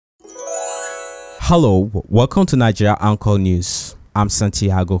Hello, welcome to Naija Anchor News. I'm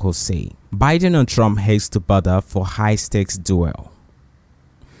Santiago Jose. Biden and Trump heads to border for high-stakes duel.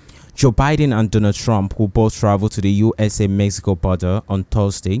 Joe Biden and Donald Trump, who both traveled to the USA-Mexico border on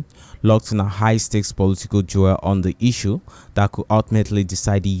Thursday, locked in a high-stakes political duel on the issue that could ultimately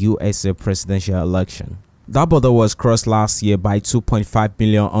decide the USA presidential election. That border was crossed last year by 2.5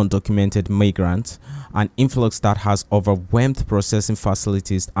 million undocumented migrants, an influx that has overwhelmed processing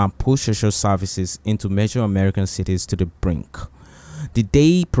facilities and pushed social services into major American cities to the brink. The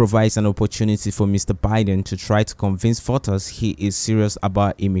day provides an opportunity for Mr. Biden to try to convince voters he is serious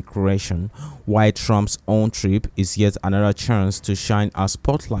about immigration, while Trump's own trip is yet another chance to shine a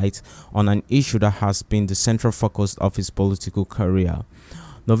spotlight on an issue that has been the central focus of his political career.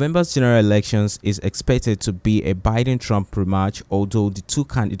 November's general elections is expected to be a Biden-Trump rematch, although the two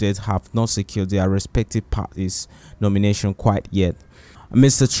candidates have not secured their respective parties' nomination quite yet.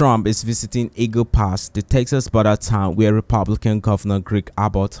 Mr. Trump is visiting Eagle Pass, the Texas border town where Republican Governor Greg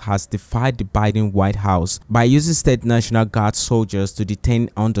Abbott has defied the Biden White House by using state National Guard soldiers to detain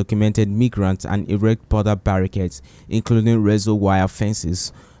undocumented migrants and erect border barricades, including razor wire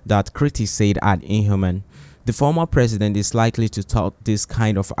fences that critics said are inhuman. The former president is likely to tout this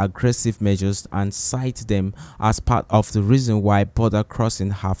kind of aggressive measures and cite them as part of the reason why border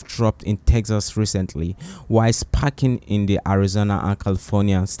crossings have dropped in Texas recently, while sparking in the Arizona and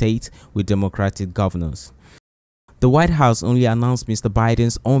California states with Democratic governors. The White House only announced Mr.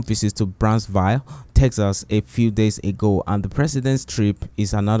 Biden's own visit to Brownsville, Texas a few days ago, and the president's trip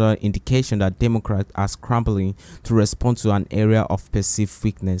is another indication that Democrats are scrambling to respond to an area of perceived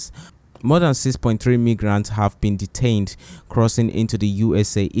weakness. More than 6.3 migrants have been detained crossing into the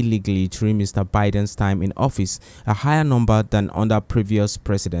USA illegally during Mr. Biden's time in office, a higher number than under previous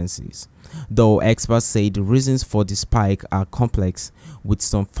presidencies. Though experts say the reasons for the spike are complex, with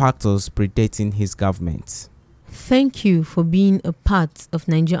some factors predating his government. Thank you for being a part of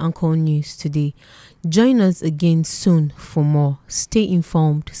Naija Anchor News today. Join us again soon for more. Stay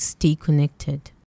informed, stay connected.